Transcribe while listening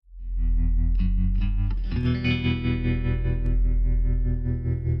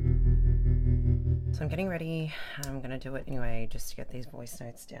getting ready. I'm gonna do it anyway just to get these voice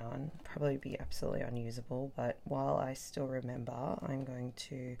notes down. Probably be absolutely unusable, but while I still remember, I'm going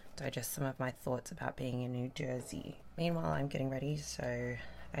to digest some of my thoughts about being in New Jersey. Meanwhile, I'm getting ready, so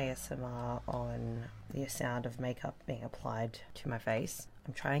ASMR on the sound of makeup being applied to my face.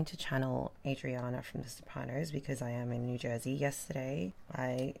 I'm trying to channel Adriana from The Sopranos because I am in New Jersey. Yesterday,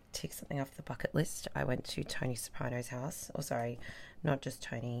 I ticked something off the bucket list. I went to Tony Soprano's house. Oh, sorry, not just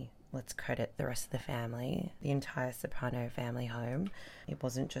Tony. Let's credit the rest of the family, the entire Soprano family home. It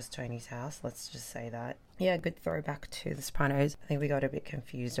wasn't just Tony's house, let's just say that. Yeah, good throwback to the Sopranos. I think we got a bit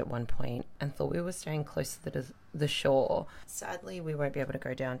confused at one point and thought we were staying close to the shore. Sadly, we won't be able to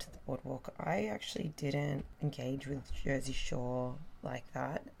go down to the boardwalk. I actually didn't engage with Jersey Shore like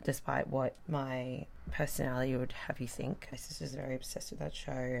that, despite what my personality would have you think. My sister's very obsessed with that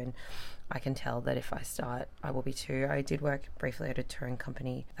show, and I can tell that if I start, I will be too. I did work briefly at a touring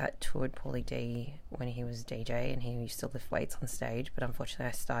company that toured Paulie D when he was DJ, and he used to lift weights on stage, but unfortunately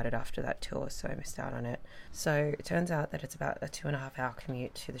I started after that tour, so I missed out on it. So it turns out that it's about a 2.5 hour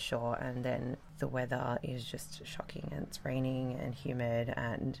commute to the shore, and then the weather is just shocking, and it's raining and humid,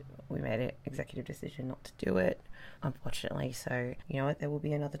 and we made an executive decision not to do it, unfortunately. So you know what, there will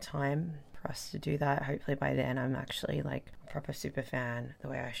be another time for us to do that. Hopefully by then I'm actually like a proper super fan the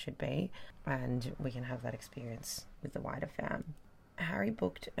way I should be, and we can have that experience with the wider fam. Harry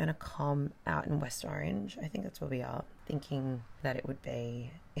booked an accom out in West Orange. I think that's where we are, thinking that it would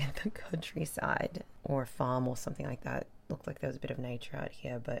be in the countryside or a farm or something like that. Looked like there was a bit of nature out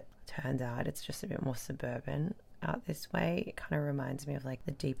here, but turns out it's just a bit more suburban out this way. It kind of reminds me of like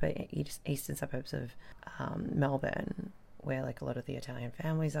the deeper eastern suburbs of Melbourne, where like a lot of the Italian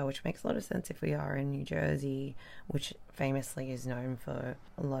families are, which makes a lot of sense if we are in New Jersey, which famously is known for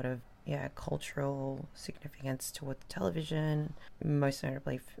a lot of cultural significance towards television, most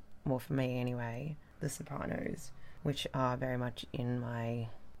notably, more for me anyway, The Sopranos, which are very much in my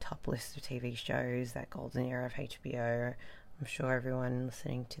top list of TV shows, that golden era of HBO. I'm sure everyone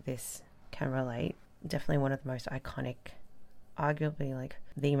listening to this can relate. Definitely one of the most iconic, arguably like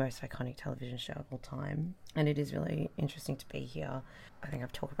the most iconic television show of all time, and it is really interesting to be here. I think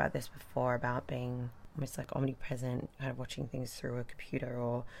I've talked about this before, about being almost like omnipresent, kind of watching things through a computer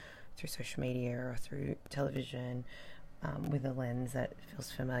or through social media or through television, with a lens that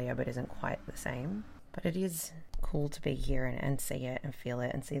feels familiar but isn't quite the same. But it is cool to be here and see it and feel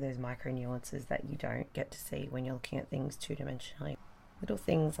it and see those micro nuances that you don't get to see when you're looking at things two-dimensionally. Little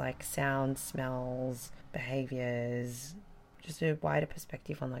things like sounds, smells, behaviours, just a wider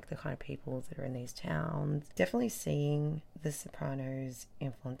perspective on like the kind of people that are in these towns. Definitely seeing the Sopranos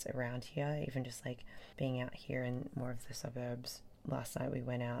influence around here, even just like being out here in more of the suburbs. Last night we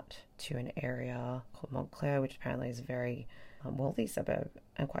went out to an area called Montclair, which apparently is a very wealthy suburb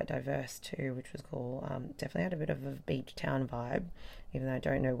and quite diverse too, which was cool. Definitely had a bit of a beach town vibe, even though I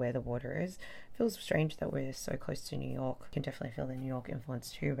don't know where the water is. It feels strange that we're so close to New York. You can definitely feel the New York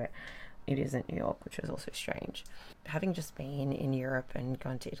influence too, but it isn't New York, which is also strange. Having just been in Europe and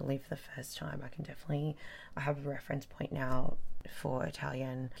gone to Italy for the first time, I have a reference point now for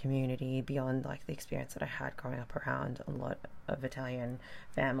Italian community beyond like the experience that I had growing up around a lot of Italian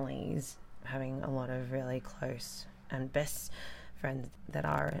families, having a lot of really close and best friends that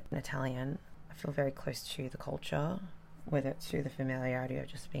are Italian. I feel very close to the culture, whether it's through the familiarity of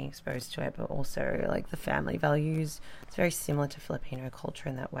just being exposed to it, but also like the family values. It's very similar to Filipino culture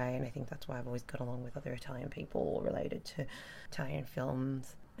in that way, and I think that's why I've always got along with other Italian people related to Italian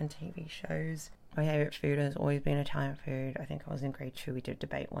films and TV shows. My favourite food has always been Italian food. I think I was in grade 2, we did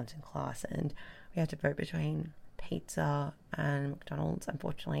debate once in class, and we had to vote between pizza and McDonald's.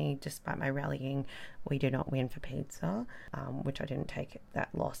 Unfortunately, despite my rallying, we did not win for pizza, which I didn't take that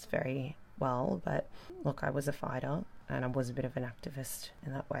loss very well. But look, I was a fighter and I was a bit of an activist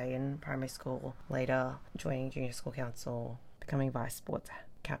in that way in primary school, later joining junior school council, becoming vice sports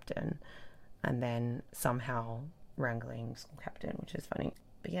captain, and then somehow wrangling school captain, which is funny.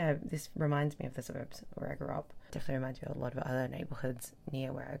 But yeah, this reminds me of the suburbs where I grew up. Definitely reminds me of a lot of other neighbourhoods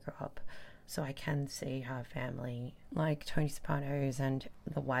near where I grew up. So I can see how a family like Tony Soprano's and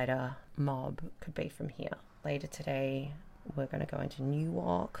the wider mob could be from here. Later today, we're going to go into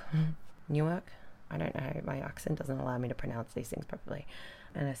Newark. I don't know, my accent doesn't allow me to pronounce these things properly,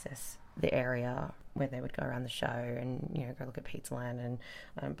 and assess the area where they would go around the show and, you know, go look at Pizza Land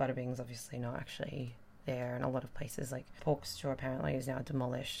and Butterbean's obviously not actually there, and a lot of places like Pork Store apparently is now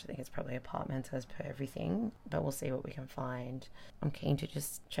demolished. I think it's probably apartments as per everything, but we'll see what we can find. I'm keen to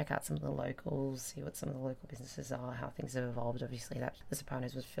just check out some of the locals, see what some of the local businesses are, how things have evolved. Obviously that The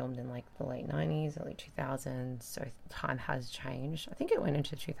Sopranos was filmed in like the late 90s, early 2000s, so time has changed. I think it went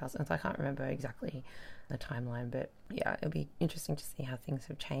into 2000s, I can't remember exactly the timeline, but yeah, it'll be interesting to see how things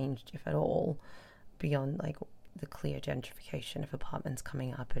have changed, if at all, beyond like the clear gentrification of apartments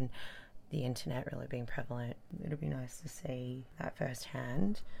coming up and the internet really being prevalent. It'll be nice to see that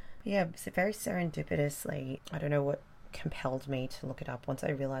firsthand. Yeah, so very serendipitously, I don't know what compelled me to look it up. Once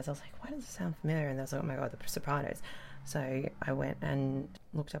I realised, I was like, why does it sound familiar? And I was like, oh my god, The Sopranos. So I went and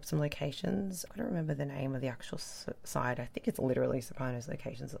looked up some locations. I don't remember the name of the actual site. I think it's literally Sopranos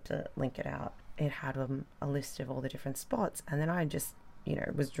locations to link it out. It had a list of all the different spots, and then I just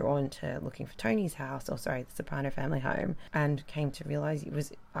was drawn to looking for Tony's house, the Soprano family home, and came to realise it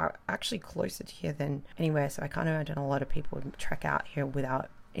was actually closer to here than anywhere. So I can't imagine a lot of people would trek out here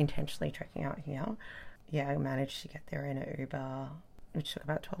without intentionally trekking out here. Yeah, I managed to get there in an Uber, which took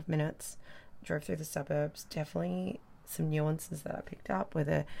about 12 minutes. Drove through the suburbs. Definitely some nuances that I picked up were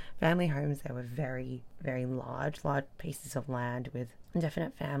the family homes. They were very, very large pieces of land with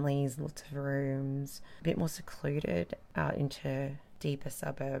definite families, lots of rooms, a bit more secluded out into deeper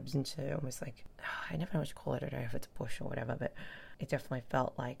suburbs, into almost like, I never know what you call it, I don't know if it's a bush or whatever, but it definitely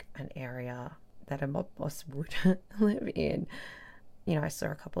felt like an area that a mob boss would live in. I saw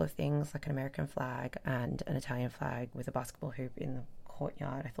a couple of things like an American flag and an Italian flag with a basketball hoop in the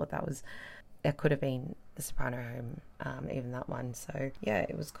courtyard. I thought that could have been the Soprano home, even that one. So yeah,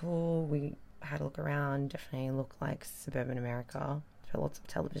 it was cool. We had a look around, definitely looked like suburban America. Lots of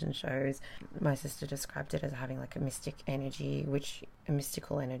television shows. My sister described it as having like a mystical energy, which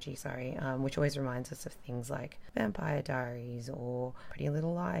always reminds us of things like Vampire Diaries or Pretty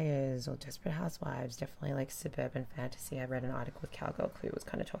Little Liars or Desperate Housewives. Definitely like suburban fantasy. I read an article with Caldwell who was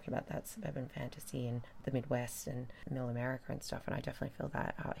kind of talking about that suburban fantasy in the Midwest and Middle America and stuff, and I definitely feel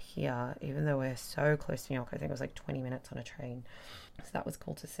that out here, even though we're so close to New York. I think it was like 20 minutes on a train, so that was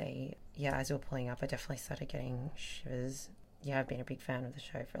cool to see. Yeah, as we were pulling up, I definitely started getting shivers. Yeah, I've been a big fan of the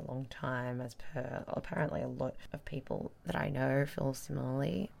show for a long time, as per apparently a lot of people that I know feel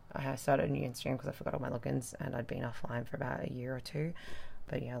similarly. I started a new Instagram because I forgot all my logins and I'd been offline for about a year or two.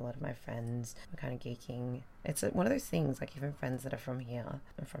 But yeah, a lot of my friends were kind of geeking. It's one of those things, like even friends that are from here,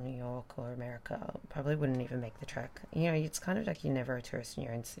 from New York or America, probably wouldn't even make the trek. It's kind of like you're never a tourist in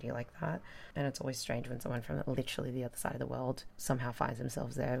your own city like that. And it's always strange when someone from literally the other side of the world somehow finds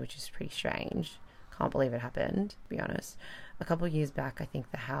themselves there, which is pretty strange. Can't believe it happened, to be honest. A couple of years back, I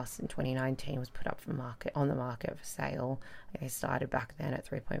think the house in 2019 was put up on the market for sale. They started back then at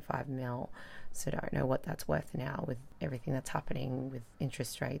 3.5 mil. So I don't know what that's worth now with everything that's happening with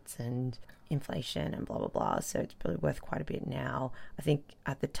interest rates and inflation and blah, blah, blah. So it's probably worth quite a bit now. I think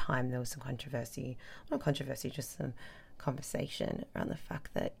at the time there was some just some conversation around the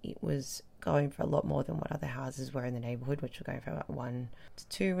fact that it was going for a lot more than what other houses were in the neighbourhood, which were going for about 1 to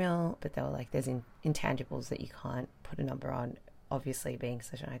 2 mil, but they were like, there's intangibles that you can't put a number on, obviously being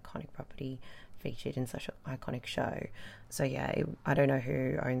such an iconic property featured in such an iconic show. So yeah, I don't know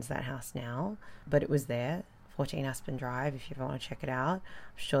who owns that house now, but it was there, 14 Aspen Drive, if you ever want to check it out. I'm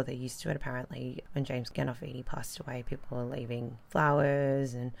sure they're used to it. Apparently when James Gandolfini passed away, people were leaving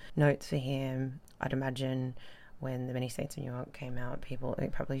flowers and notes for him. I'd imagine when The Many Saints of New York came out,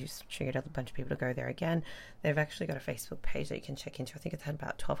 it probably just triggered a bunch of people to go there again. They've actually got a Facebook page that you can check into. I think it's had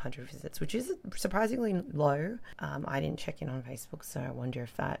about 1,200 visits, which is surprisingly low. I didn't check in on Facebook, so I wonder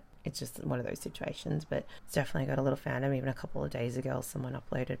if it's just one of those situations, but it's definitely got a little fandom. Even a couple of days ago, someone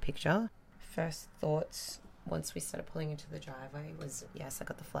uploaded a picture. First thoughts once we started pulling into the driveway was, yes, I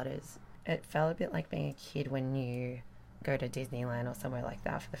got the flutters. It felt a bit like being a kid when you go to Disneyland or somewhere like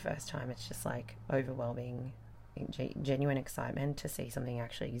that for the first time. It's just like overwhelming, genuine excitement to see something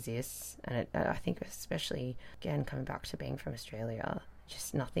actually exists. And I think especially, again, coming back to being from Australia,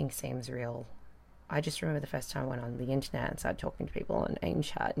 just nothing seems real. I just remember the first time I went on the internet and started talking to people on AIM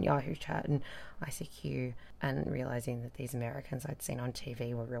Chat and Yahoo Chat and ICQ, and realising that these Americans I'd seen on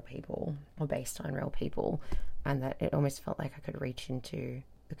TV were real people, or based on real people, and that it almost felt like I could reach into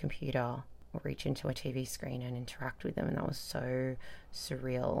the computer or reach into a TV screen and interact with them, and that was so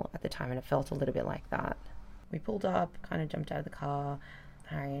surreal at the time, and it felt a little bit like that. We pulled up, kind of jumped out of the car.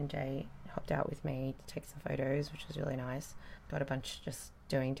 Harry and Jay hopped out with me to take some photos, which was really nice. Got a bunch just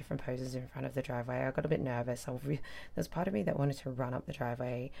doing different poses in front of the driveway. I got a bit nervous. There's part of me that wanted to run up the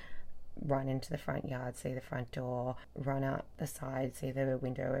driveway, run into the front yard, see the front door, run out the side, see the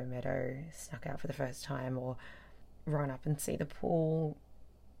window or meadow snuck out for the first time, or run up and see the pool,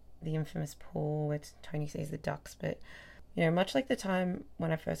 the infamous pool where Tony sees the ducks. But, you know, much like the time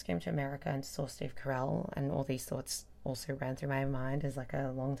when I first came to America and saw Steve Carell, and all these thoughts also ran through my mind as like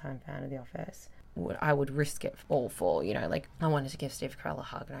a long-time fan of The Office, I would risk it all for, you know, like I wanted to give Steve Carell a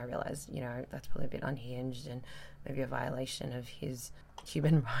hug, and I realised, you know, that's probably a bit unhinged and maybe a violation of his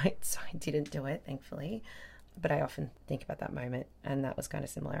human rights. I didn't do it, thankfully. But I often think about that moment, and that was kind of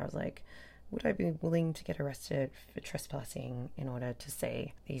similar. I was like, would I be willing to get arrested for trespassing in order to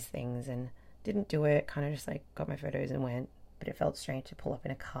say these things? And didn't do it, kind of just like got my photos and went. But it felt strange to pull up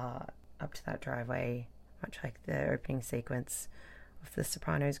in a car up to that driveway, much like the opening sequence of the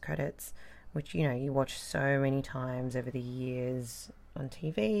Sopranos credits, which, you know, you watch so many times over the years on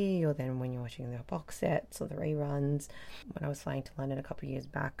TV, or then when you're watching the box sets or the reruns. When I was flying to London a couple of years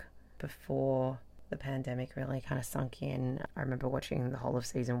back, before the pandemic really kind of sunk in, I remember watching the whole of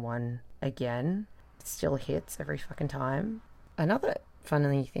season 1 again. It still hits every fucking time. Another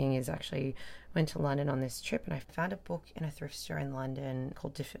funny thing is, actually went to London on this trip, and I found a book in a thrift store in London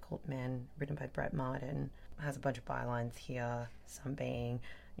called Difficult Men, written by Brett Martin. It has a bunch of bylines here, some being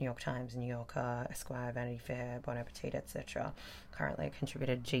New York Times, New Yorker, Esquire, Vanity Fair, Bon Appetit, etc. Currently a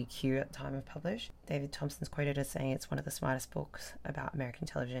contributor to GQ at the time of publish. David Thompson's quoted as saying it's one of the smartest books about American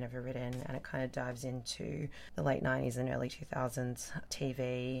television ever written, and it kind of dives into the late 90s and early 2000s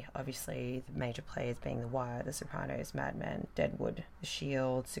TV. Obviously, the major players being The Wire, The Sopranos, Mad Men, Deadwood, The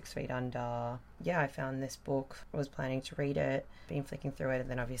Shield, 6 Feet Under. Yeah, I found this book. I was planning to read it, been flicking through it, and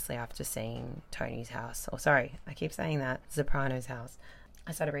then obviously after seeing Tony's house, or sorry, I keep saying that, Soprano's house,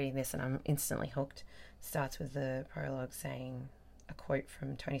 I started reading this and I'm instantly hooked. Starts with the prologue saying a quote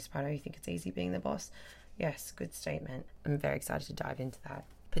from Tony Soprano, "You think it's easy being the boss?" Yes, good statement. I'm very excited to dive into that,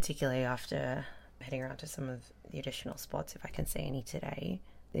 particularly after heading around to some of the additional spots, if I can see any today.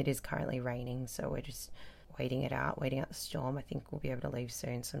 It is currently raining, so we're just waiting out the storm. I think we'll be able to leave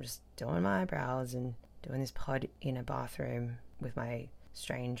soon, so I'm just doing my eyebrows and doing this pod in a bathroom with my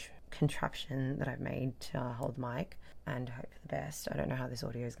strange contraption that I've made to hold the mic, and hope for the best. I don't know how this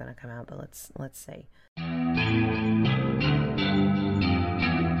audio is going to come out, but let's see.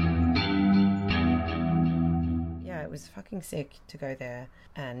 Yeah, it was fucking sick to go there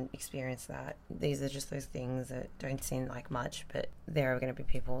and experience that. These are just those things that don't seem like much, but there are going to be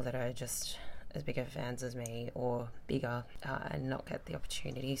people that are just as big of fans as me or bigger and not get the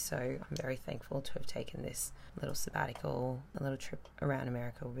opportunity. So I'm very thankful to have taken this little sabbatical, a little trip around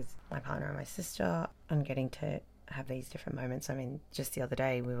America with my partner and my sister, and getting to have these different moments. I mean, just the other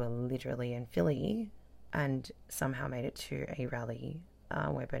day we were literally in Philly and somehow made it to a rally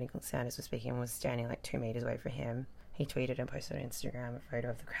where Bernie Sanders was speaking, and was standing like 2 meters away from him. He tweeted and posted on Instagram a photo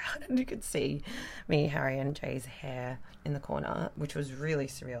of the crowd, and you could see me, Harry and Jay's hair in the corner, which was really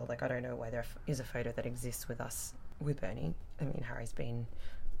surreal. Like, I don't know why there is a photo that exists with us with Bernie. I mean, Harry's been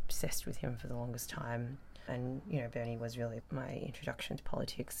obsessed with him for the longest time, and, you know, Bernie was really my introduction to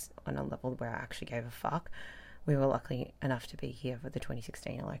politics on a level where I actually gave a fuck. We were lucky enough to be here for the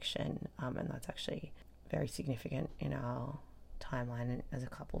 2016 election, and that's actually very significant in our timeline as a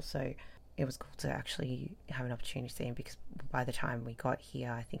couple. So it was cool to actually have an opportunity to see him, because by the time we got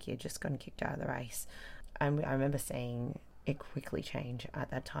here, I think he had just gotten kicked out of the race. And I remember seeing it quickly change at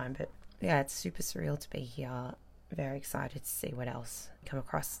that time. But yeah, it's super surreal to be here. Very excited to see what else come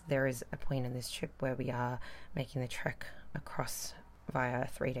across. There is a point in this trip where we are making the trek across via a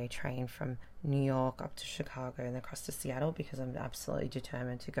 3-day train from New York up to Chicago and then across to Seattle, because I'm absolutely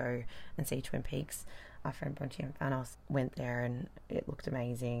determined to go and see Twin Peaks. Our friend Bronte and Thanos went there and it looked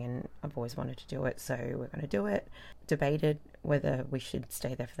amazing, and I've always wanted to do it, so we're going to do it. Debated whether we should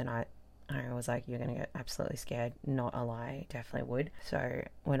stay there for the night. I was like, you're going to get absolutely scared. Not a lie, definitely would. So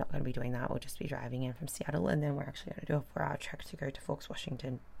we're not going to be doing that. We'll just be driving in from Seattle, and then we're actually going to do a 4-hour trek to go to Forks,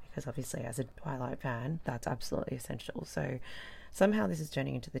 Washington, because obviously as a Twilight fan, that's absolutely essential. So somehow this is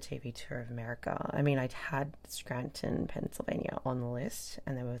turning into the TV tour of America. I mean, I'd had Scranton, Pennsylvania on the list,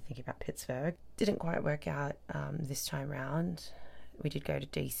 and then we were thinking about Pittsburgh. Didn't quite work out this time round. We did go to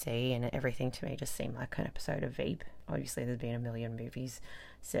DC, and everything to me just seemed like an episode of Veep. Obviously, there's been a million movies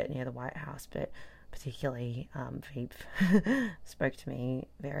set near the White House, but particularly Veep spoke to me.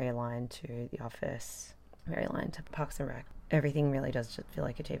 Very aligned to The Office, very aligned to Parks and Rec. Everything really does just feel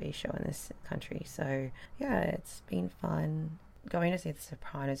like a TV show in this country. So yeah, it's been fun. Going to see the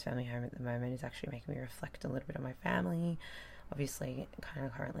Sopranos family home at the moment is actually making me reflect a little bit on my family. Obviously, kind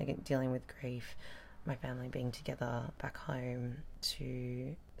of currently dealing with grief. My family being together back home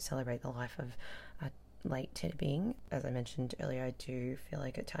to celebrate the life of a late Ted Bing. As I mentioned earlier, I do feel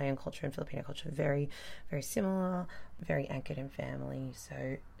like Italian culture and Filipino culture are very, very similar, very anchored in family. So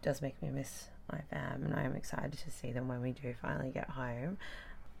it does make me miss my fam, and I am excited to see them when we do finally get home.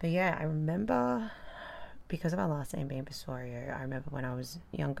 But yeah, I remember, because of our last name being Pisorio, I remember when I was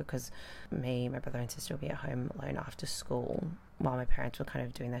younger, because me, my brother and sister would be at home alone after school while my parents were kind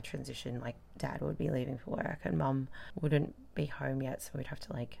of doing their transition. Like, dad would be leaving for work and mum wouldn't be home yet, so we'd have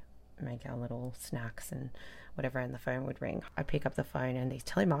to like make our little snacks and whatever, and the phone would ring. I'd pick up the phone and these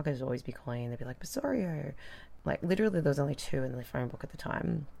telemarketers would always be calling, and they'd be like, Pisorio. Like, literally there was only 2 in the phone book at the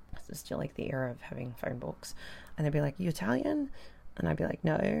time. This was still like the era of having phone books. And they'd be like, you Italian? And I'd be like,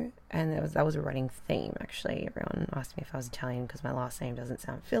 no. And that was a running theme, actually. Everyone asked me if I was Italian because my last name doesn't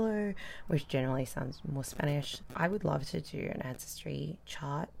sound Filo, which generally sounds more Spanish. I would love to do an ancestry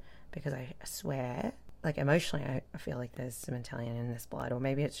chart, because I swear, like, emotionally, I feel like there's some Italian in this blood. Or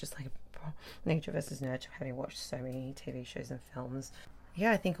maybe it's just like nature versus nurture, having watched so many TV shows and films.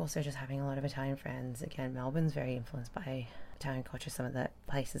 Yeah, I think also just having a lot of Italian friends. Again, Melbourne's very influenced by Italian culture. Some of the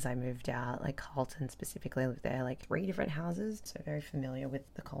places I moved out, like Carlton specifically, lived there like 3 different houses, so very familiar with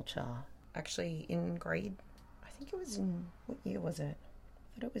the culture. Actually, in grade, I think it was in, what year was it?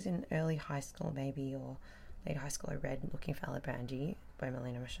 I thought it was in early high school maybe, or late high school. I read Looking for Alibrandi by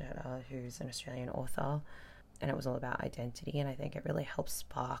Melina Macheta, who's an Australian author, and it was all about identity, and I think it really helped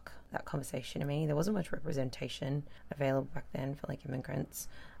spark that conversation in me. There wasn't much representation available back then for like immigrants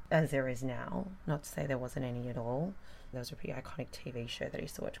as there is now. Not to say there wasn't any at all. There was a pretty iconic TV show that I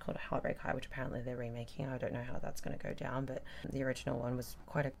used to watch called Heartbreak High, which apparently they're remaking. I don't know how that's going to go down, but the original one was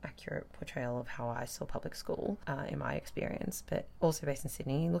quite an accurate portrayal of how I saw public school in my experience, but also based in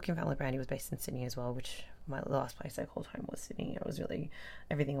Sydney. Looking for Alibrandi was based in Sydney as well, which my last place I called home was Sydney. It was really,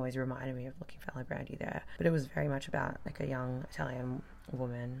 everything always reminded me of Looking for Alibrandi there. But it was very much about like a young Italian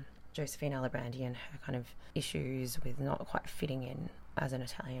woman, Josephine Alibrandi, and her kind of issues with not quite fitting in as an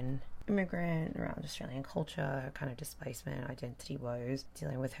Italian immigrant around Australian culture, her kind of displacement, identity woes,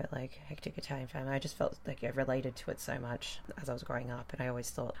 dealing with her like hectic Italian family. I just felt like I related to it so much as I was growing up, and I always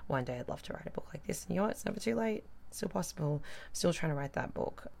thought one day I'd love to write a book like this. And you know what? It's never too late. It's still possible. I'm still trying to write that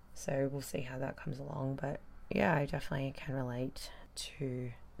book, so we'll see how that comes along. But yeah, I definitely can relate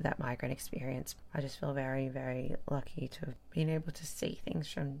to that migrant experience. I just feel very, very lucky to have been able to see things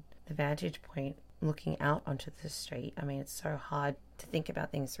from the vantage point looking out onto the street. I mean, it's so hard to think about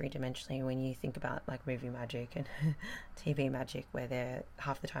things 3-dimensionally when you think about like movie magic and TV magic, where they're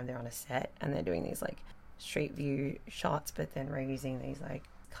half the time they're on a set and they're doing these like street view shots, but then reusing these like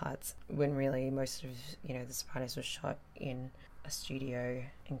cuts, when really most of, you know, The Sopranos was shot in a studio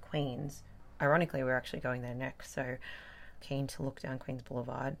in Queens. Ironically, we're actually going there next, so keen to look down Queens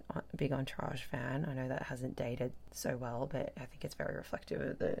Boulevard. Big Entourage fan. I know that hasn't dated so well, but I think it's very reflective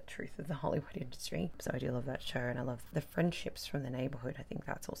of the truth of the Hollywood industry. So I do love that show, and I love the friendships from the neighbourhood. I think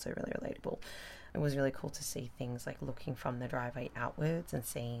that's also really relatable. It was really cool to see things like looking from the driveway outwards and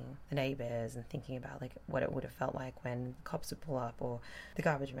seeing the neighbours and thinking about like what it would have felt like when the cops would pull up or the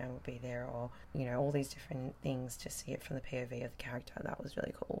garbage man would be there, or, you know, all these different things, to see it from the POV of the character. That was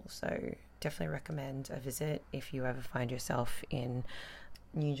really cool. So definitely recommend a visit if you ever find yourself in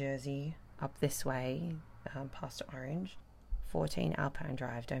New Jersey, up this way, past Orange. 14 Alpine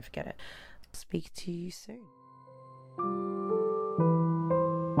Drive, don't forget it. Speak to you soon.